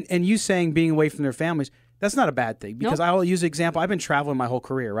 And you saying being away from their families, that's not a bad thing. Because I'll use an example. I've been traveling my whole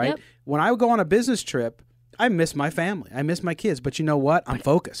career, right? Yep. When I would go on a business trip, I miss my family. I miss my kids. But you know what? I'm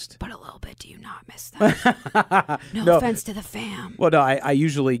focused. But a little bit, do you not miss them? No offense to the fam. Well, no, I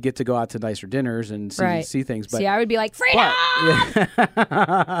usually get to go out to nicer dinners and see things. But I would be like, freedom!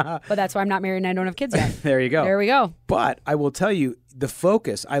 But that's why I'm not married and I don't have kids yet. There you go. There we go. But I will tell you, the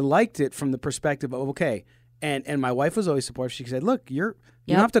focus, I liked it from the perspective of, okay, and my wife was always supportive. She said, look, you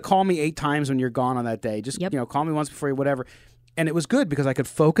don't have to call me 8 times when you're gone on that day. Just call me once before you, whatever. And it was good because I could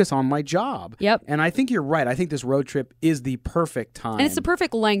focus on my job. Yep. And I think you're right. I think this road trip is the perfect time. And it's the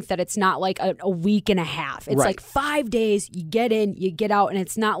perfect length that it's not like a week and a half. It's like 5 days. You get in, you get out, and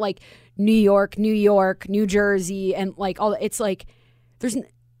it's not like New York, New Jersey, and like all. It's like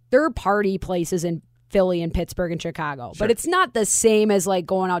there are party places in Philly and Pittsburgh and Chicago. Sure. But it's not the same as like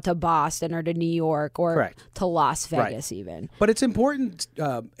going out to Boston or to New York or Correct. to Las Vegas even. But it's important.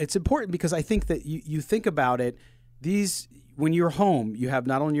 It's important because I think that you think about it. When you're home, you have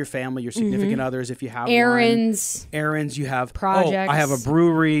not only your family, your significant others, if you have errands, you have projects. I have a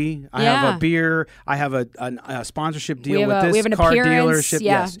brewery, I have a beer, I have a sponsorship deal with we have an car appearance. dealership.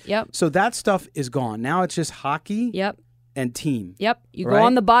 Yeah. Yes. Yep. So that stuff is gone. Now it's just hockey. Yep. And team. Yep. You right? go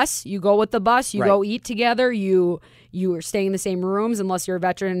on the bus. You go with the bus. You right. go eat together. You are staying in the same rooms unless you're a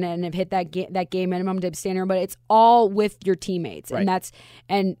veteran and have hit that game minimum to stay in your room. But it's all with your teammates, right.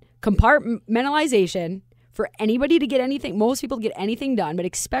 and compartmentalization for anybody to get anything. Most people get anything done, but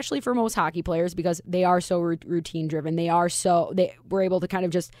especially for most hockey players because they are so routine driven. We're able to kind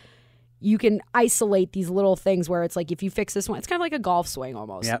of just. You can isolate these little things where it's like if you fix this one, it's kind of like a golf swing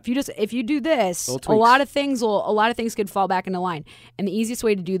almost. Yep. If you do this, a lot of things could fall back into line. And the easiest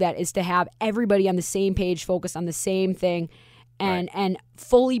way to do that is to have everybody on the same page, focused on the same thing, and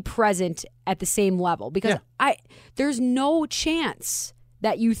fully present at the same level. Because there's no chance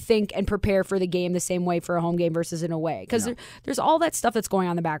that you think and prepare for the game the same way for a home game versus an away. Because there's all that stuff that's going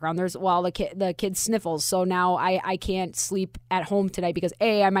on in the background. There's, the kid sniffles, so now I can't sleep at home tonight because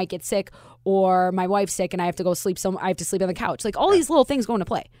A, I might get sick, or my wife's sick and I have to go sleep. I have to sleep on the couch. Like all these little things go into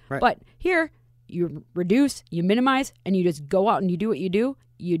play. Right. But here, you reduce, you minimize, and you just go out and you do what you do.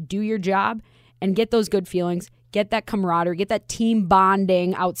 You do your job and get those good feelings. Get that camaraderie, get that team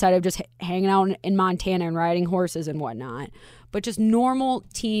bonding outside of just hanging out in Montana and riding horses and whatnot. But just normal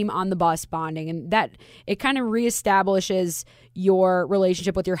team on the bus bonding. And that it kind of reestablishes your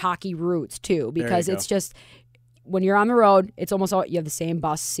relationship with your hockey roots too. Because it's just when you're on the road, it's almost all you have the same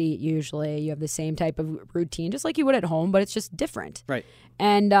bus seat usually. You have the same type of routine, just like you would at home, but it's just different. Right.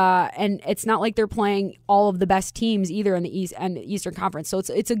 And it's not like they're playing all of the best teams either in the East and the Eastern Conference. So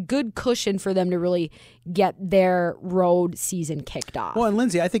it's a good cushion for them to really get their road season kicked off. Well, and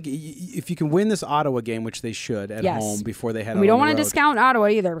Lindsey, I think if you can win this Ottawa game, which they should at home before they head out, we don't want to discount Ottawa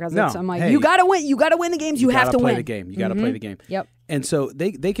either because I'm like, you got to win. You got to win the games. You have to win. The game. You got to play the game. Yep. And so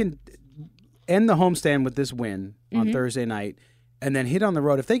they can end the homestand with this win on Thursday night. And then hit on the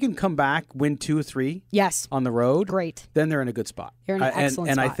road. If they can come back, win 2 or 3 on the road, great. Then they're in a good spot. They're in an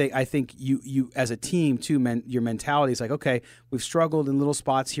excellent spot. And I think you as a team too, your mentality is like, okay, we've struggled in little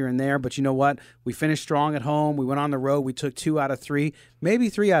spots here and there, but you know what? We finished strong at home. We went on the road. We took 2 out of 3, maybe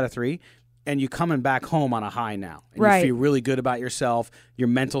 3 out of 3. And you're coming back home on a high now. And you feel really good about yourself. Your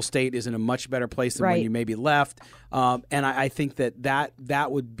mental state is in a much better place than when you maybe left. And I think that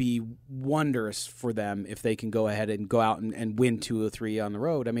would be wondrous for them if they can go ahead and go out and win 2 or 3 on the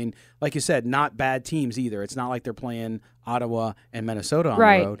road. I mean, like you said, not bad teams either. It's not like they're playing Ottawa and Minnesota on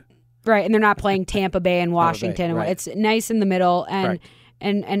the road. Right, and they're not playing Tampa Bay and Washington. It's nice in the middle. And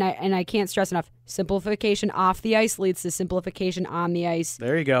I can't stress enough, simplification off the ice leads to simplification on the ice.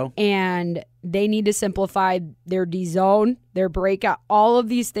 There you go. And they need to simplify their D-zone, their breakout, all of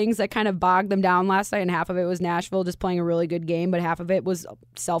these things that kind of bogged them down last night. And half of it was Nashville just playing a really good game, but half of it was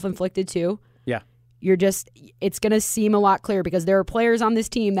self-inflicted too. Yeah. It's going to seem a lot clearer because there are players on this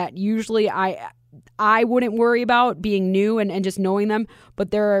team that usually I wouldn't worry about being new and just knowing them,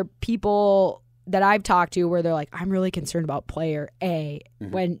 but there are people that I've talked to where they're like, I'm really concerned about player A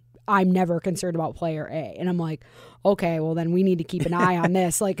when I'm never concerned about player A. And I'm like, okay, well then we need to keep an eye on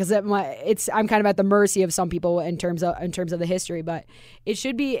this. Like, cause I'm kind of at the mercy of some people in terms of the history, but it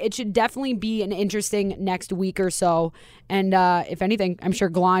should definitely be an interesting next week or so. And if anything, I'm sure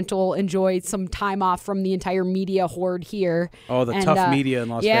Gallant will enjoy some time off from the entire media horde here. Oh, the tough media in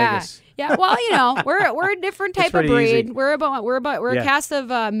Las Vegas. Yeah, well, we're a different type of breed. Easy. We're a cast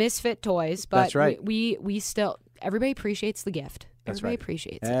of misfit toys, but that's right. we still everybody appreciates the gift. Everybody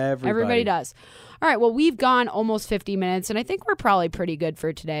appreciates it. Everybody does. All right, well, we've gone almost 50 minutes, and I think we're probably pretty good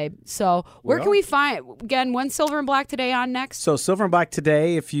for today. So where can we find, again, when's Silver and Black Today on next? So Silver and Black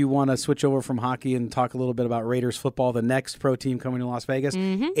Today, if you want to switch over from hockey and talk a little bit about Raiders football, the next pro team coming to Las Vegas,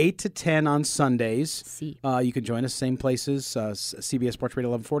 8 to 10 on Sundays. You can join us, same places, CBS Sports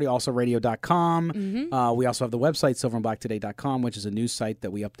Radio 1140, also radio.com. We also have the website, silverandblacktoday.com, which is a news site that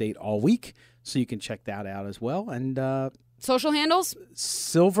we update all week, so you can check that out as well. And social handles?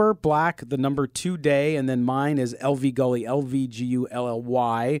 Silver Black, the number 2 day, and then mine is LV Gully,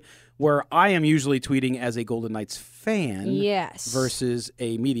 LVGULLY, where I am usually tweeting as a Golden Knights fan versus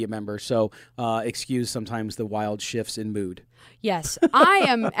a media member. So excuse sometimes the wild shifts in mood. Yes, I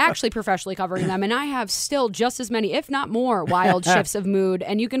am actually professionally covering them, and I have still just as many, if not more, wild shifts of mood.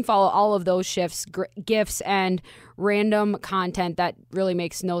 And you can follow all of those shifts, GIFs, and random content that really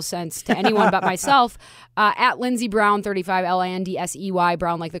makes no sense to anyone but myself at Lindsey Brown 35, LINDSEY,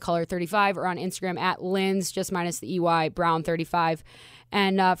 Brown like the color 35, or on Instagram at Linds, just minus the EY, Brown 35.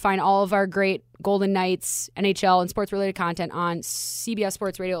 And find all of our great Golden Knights, NHL, and sports-related content on CBS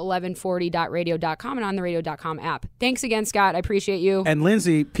Sports Radio, 1140.radio.com, and on the radio.com app. Thanks again, Scott. I appreciate you. And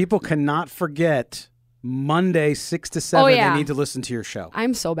Lindsey, people cannot forget Monday, 6 to 7. They need to listen to your show.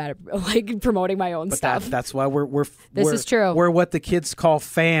 I'm so bad at promoting my own stuff. That's why we're is true. We're what the kids call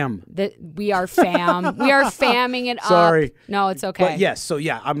fam. We are fam. We are famming it up. Sorry. No, it's okay. But yes, so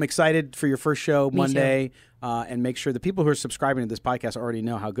I'm excited for your first show Monday. Too. And make sure the people who are subscribing to this podcast already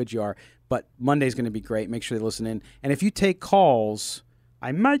know how good you are. But Monday's going to be great. Make sure they listen in. And if you take calls,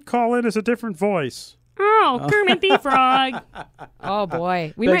 I might call in as a different voice. Oh, Kermit the Frog. Oh,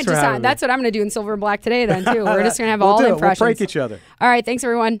 boy. Thanks for having me. That's what I'm going to do in Silver and Black today then, too. We're just going to have all impressions. We'll prank each other. All right. Thanks,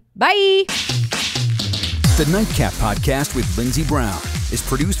 everyone. Bye. The Nightcap Podcast with Lindsey Brown is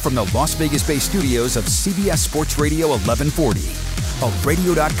produced from the Las Vegas-based studios of CBS Sports Radio 1140, a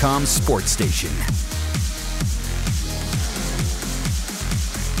radio.com sports station.